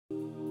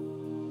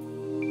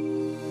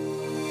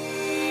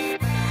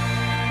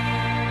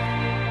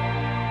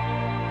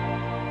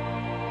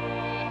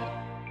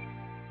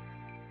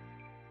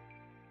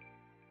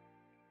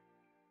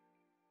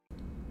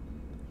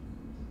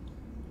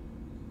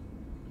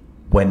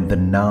when the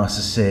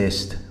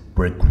narcissist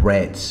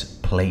regrets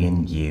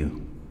playing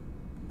you.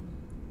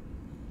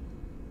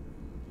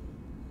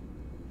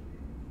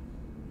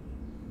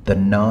 The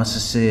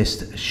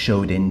narcissist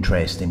showed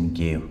interest in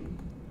you,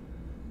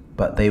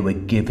 but they were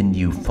giving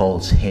you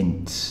false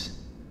hints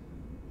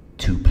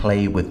to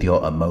play with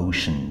your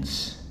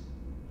emotions.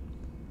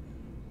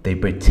 They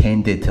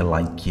pretended to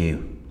like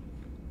you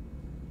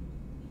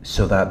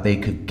so that they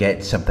could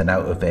get something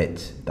out of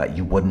it that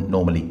you wouldn't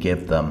normally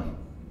give them.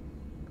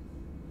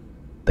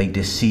 They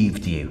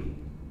deceived you.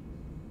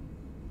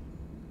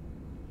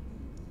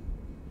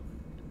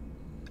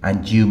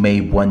 And you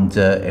may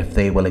wonder if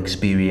they will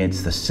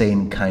experience the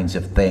same kinds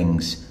of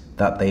things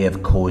that they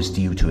have caused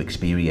you to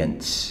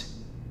experience.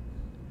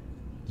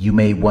 You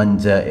may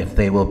wonder if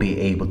they will be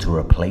able to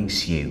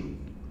replace you.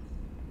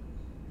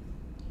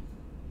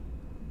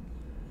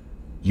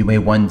 You may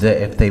wonder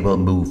if they will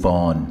move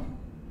on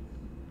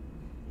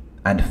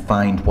and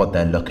find what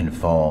they're looking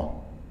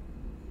for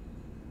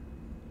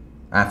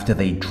after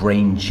they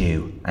drained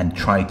you and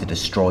tried to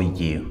destroy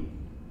you.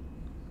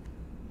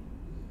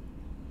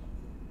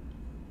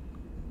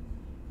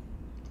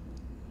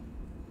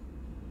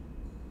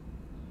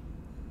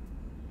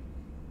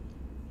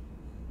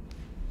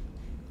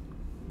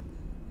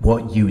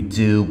 What you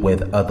do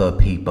with other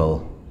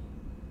people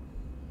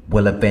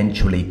will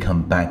eventually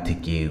come back to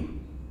you.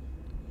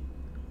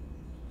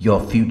 Your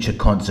future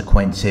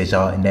consequences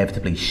are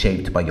inevitably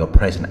shaped by your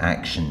present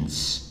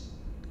actions.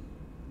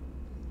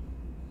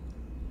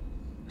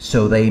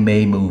 So they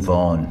may move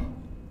on.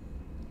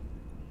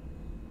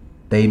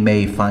 They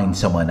may find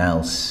someone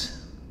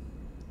else.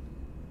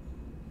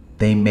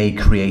 They may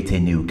create a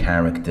new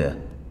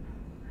character.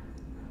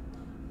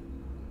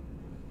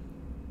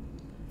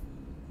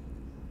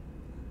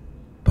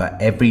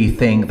 But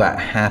everything that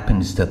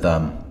happens to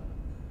them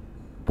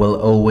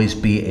will always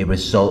be a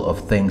result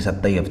of things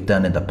that they have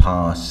done in the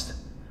past,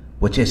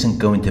 which isn't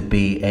going to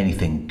be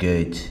anything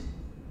good,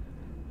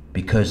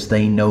 because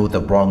they know the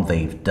wrong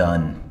they've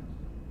done.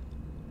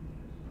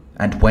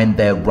 And when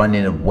they're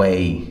running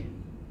away,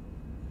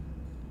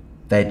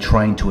 they're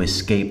trying to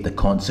escape the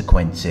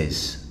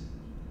consequences.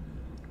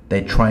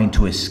 They're trying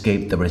to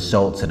escape the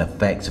results and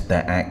effects of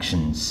their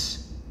actions.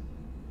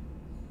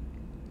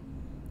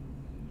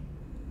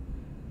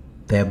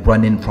 They're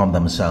running from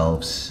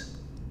themselves.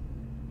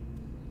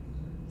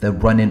 They're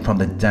running from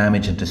the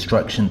damage and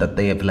destruction that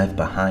they have left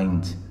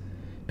behind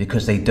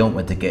because they don't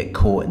want to get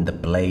caught in the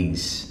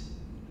blaze.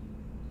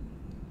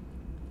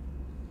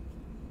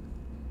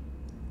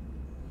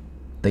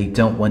 They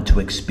don't want to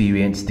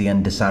experience the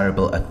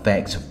undesirable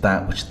effects of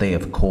that which they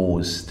have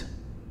caused.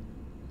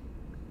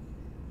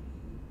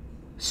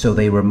 So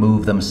they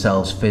remove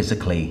themselves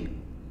physically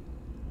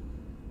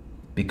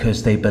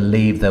because they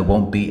believe there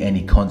won't be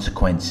any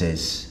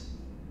consequences.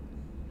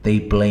 They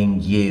blame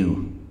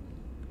you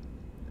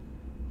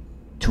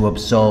to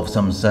absolve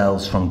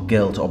themselves from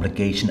guilt,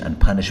 obligation, and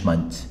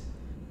punishment,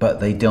 but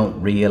they don't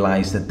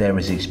realize that there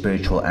is a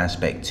spiritual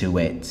aspect to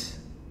it.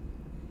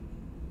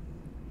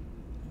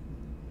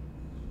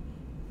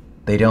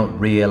 They don't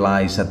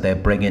realize that they're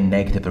bringing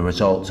negative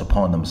results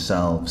upon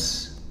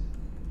themselves.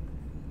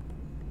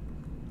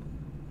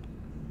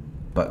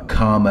 But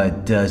karma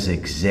does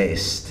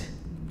exist.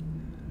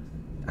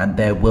 And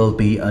there will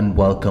be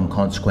unwelcome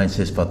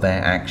consequences for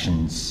their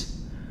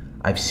actions.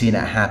 I've seen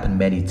it happen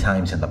many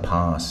times in the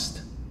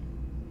past.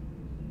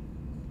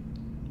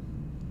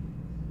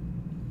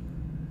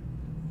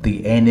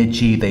 The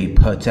energy they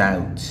put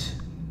out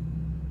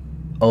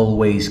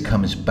always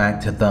comes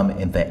back to them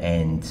in the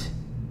end,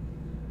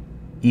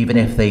 even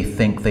if they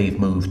think they've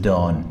moved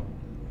on,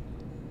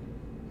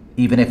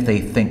 even if they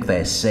think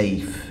they're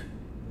safe.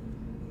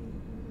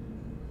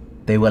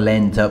 They will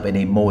end up in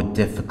a more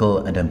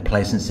difficult and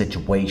unpleasant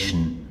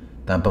situation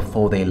than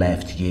before they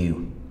left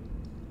you.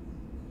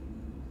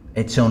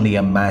 It's only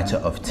a matter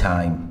of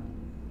time.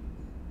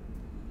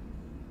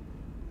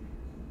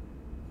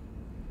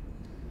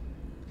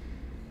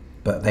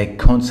 But they're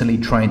constantly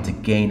trying to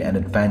gain an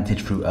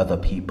advantage through other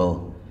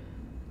people.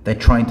 They're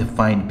trying to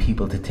find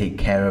people to take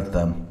care of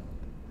them.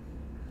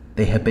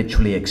 They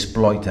habitually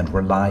exploit and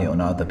rely on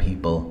other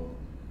people.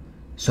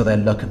 So they're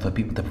looking for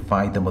people to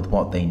provide them with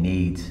what they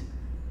need,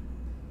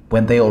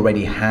 when they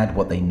already had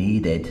what they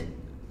needed.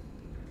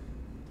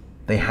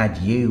 They had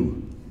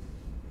you.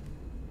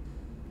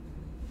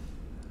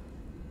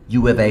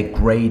 You were their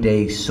grade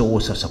A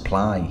source of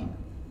supply.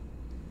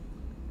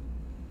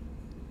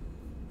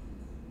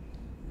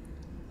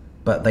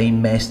 But they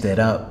messed it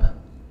up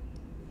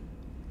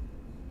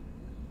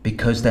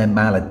because they're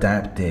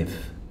maladaptive.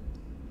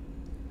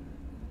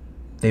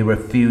 They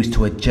refuse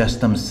to adjust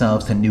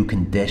themselves to new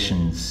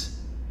conditions.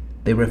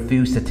 They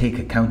refuse to take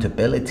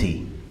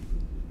accountability.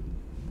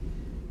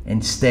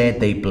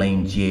 Instead, they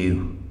blamed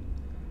you,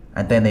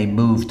 and then they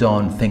moved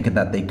on thinking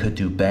that they could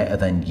do better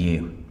than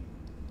you,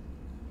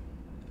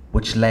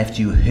 which left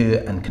you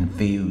hurt and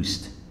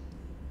confused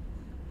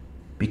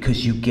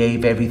because you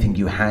gave everything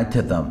you had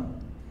to them.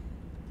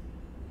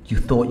 You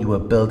thought you were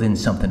building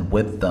something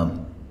with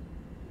them.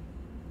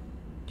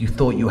 You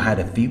thought you had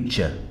a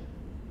future.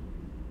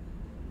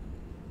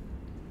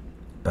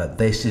 But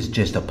this is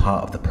just a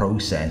part of the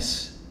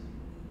process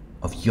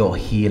of your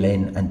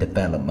healing and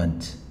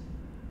development.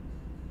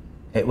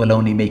 It will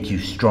only make you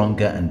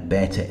stronger and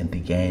better in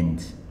the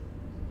end.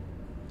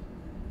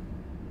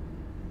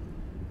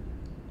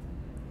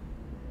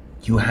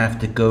 You have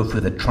to go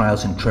through the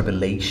trials and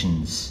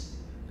tribulations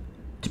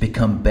to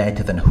become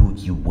better than who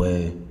you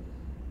were.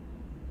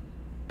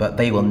 But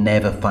they will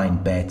never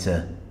find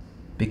better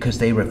because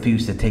they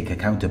refuse to take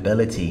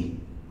accountability.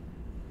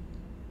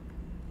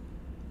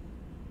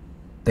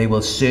 They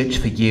will search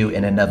for you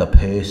in another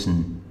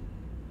person,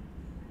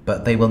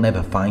 but they will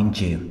never find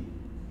you.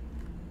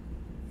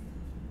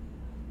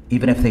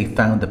 Even if they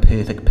found the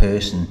perfect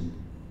person,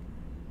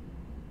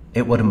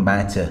 it wouldn't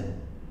matter.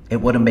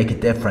 It wouldn't make a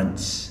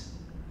difference.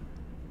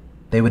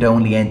 They would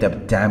only end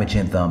up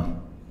damaging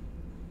them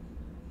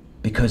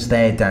because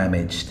they're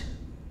damaged.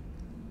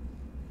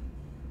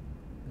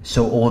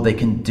 So all they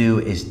can do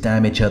is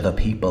damage other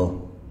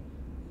people,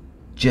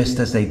 just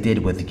as they did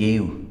with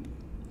you.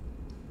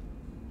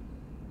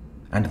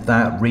 And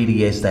that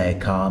really is their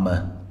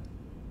karma.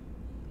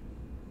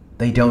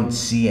 They don't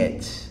see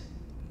it.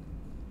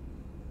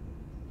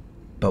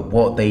 But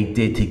what they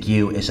did to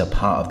you is a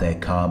part of their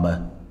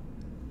karma.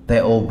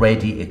 They're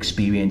already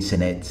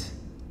experiencing it.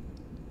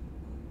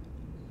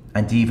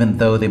 And even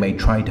though they may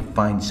try to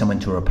find someone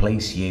to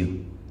replace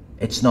you,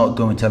 it's not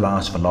going to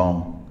last for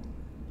long.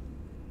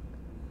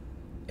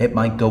 It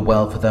might go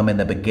well for them in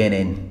the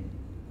beginning,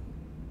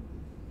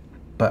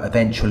 but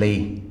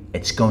eventually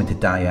it's going to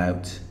die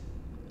out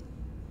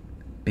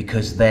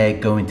because they're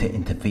going to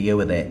interfere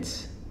with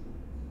it.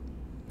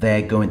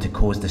 They're going to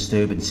cause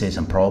disturbances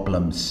and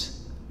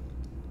problems,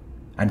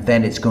 and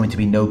then it's going to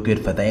be no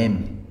good for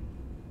them.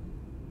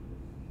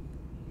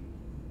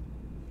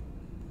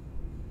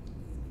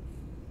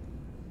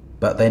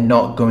 But they're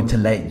not going to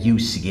let you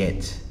see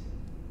it.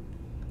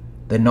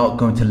 They're not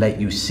going to let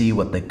you see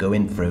what they're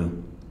going through.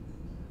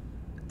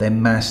 They're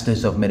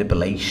masters of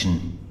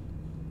manipulation.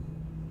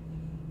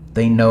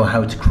 They know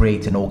how to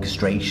create an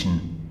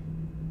orchestration.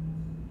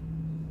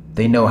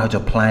 They know how to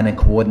plan and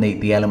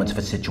coordinate the elements of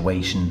a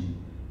situation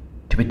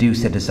to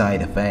produce the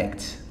desired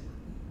effect.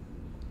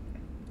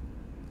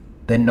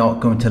 They're not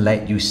going to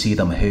let you see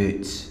them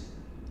hurt.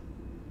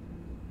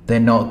 They're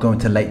not going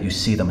to let you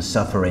see them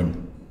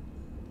suffering.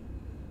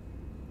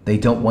 They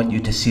don't want you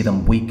to see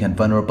them weak and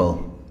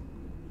vulnerable,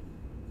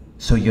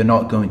 so you're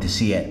not going to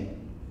see it.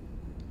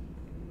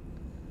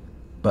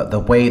 But the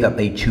way that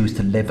they choose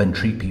to live and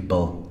treat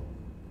people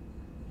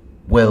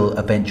will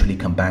eventually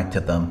come back to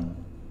them.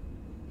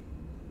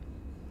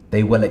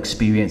 They will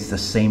experience the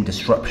same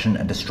disruption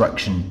and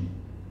destruction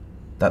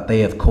that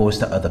they have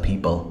caused to other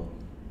people.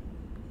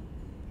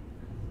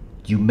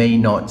 You may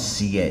not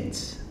see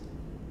it,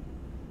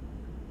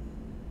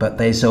 but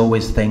there's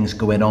always things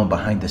going on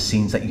behind the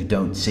scenes that you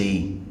don't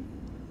see.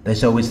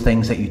 There's always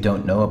things that you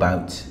don't know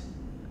about.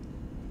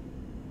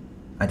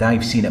 And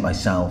I've seen it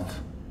myself.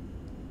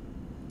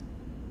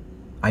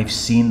 I've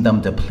seen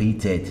them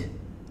depleted.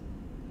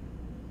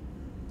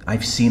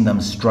 I've seen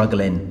them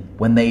struggling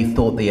when they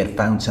thought they had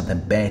found something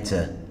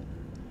better,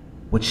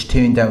 which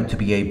turned out to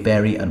be a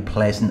very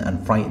unpleasant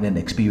and frightening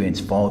experience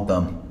for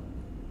them.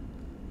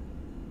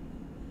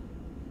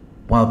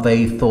 While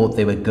they thought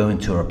they were going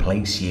to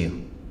replace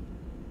you.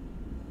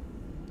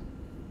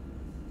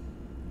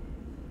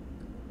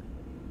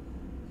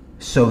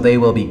 So they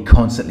will be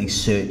constantly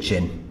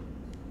searching.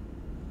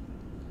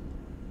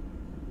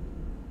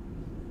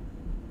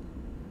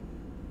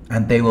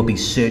 And they will be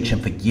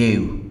searching for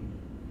you,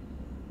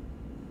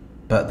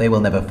 but they will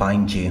never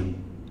find you.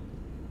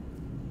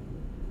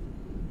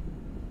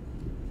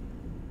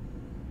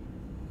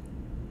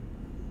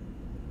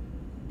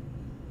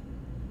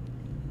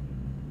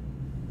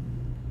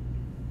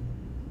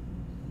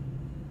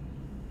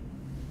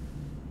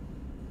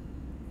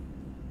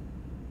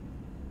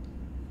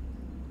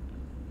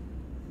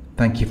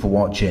 Thank you for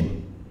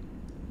watching.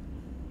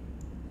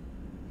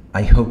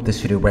 I hope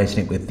this video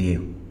resonated with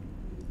you.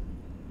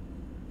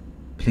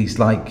 Please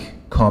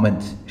like,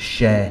 comment,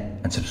 share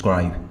and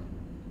subscribe.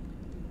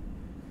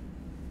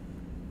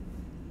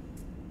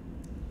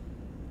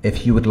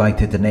 If you would like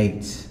to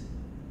donate,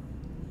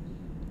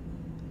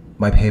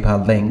 my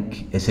PayPal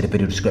link is in the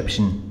video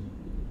description.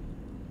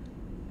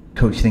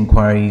 Coaching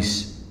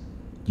inquiries,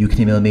 you can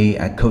email me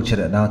at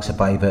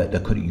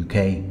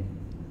coach@narcsurvivor.co.uk.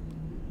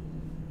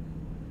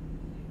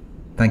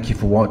 Thank you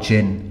for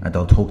watching, and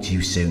I'll talk to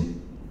you soon.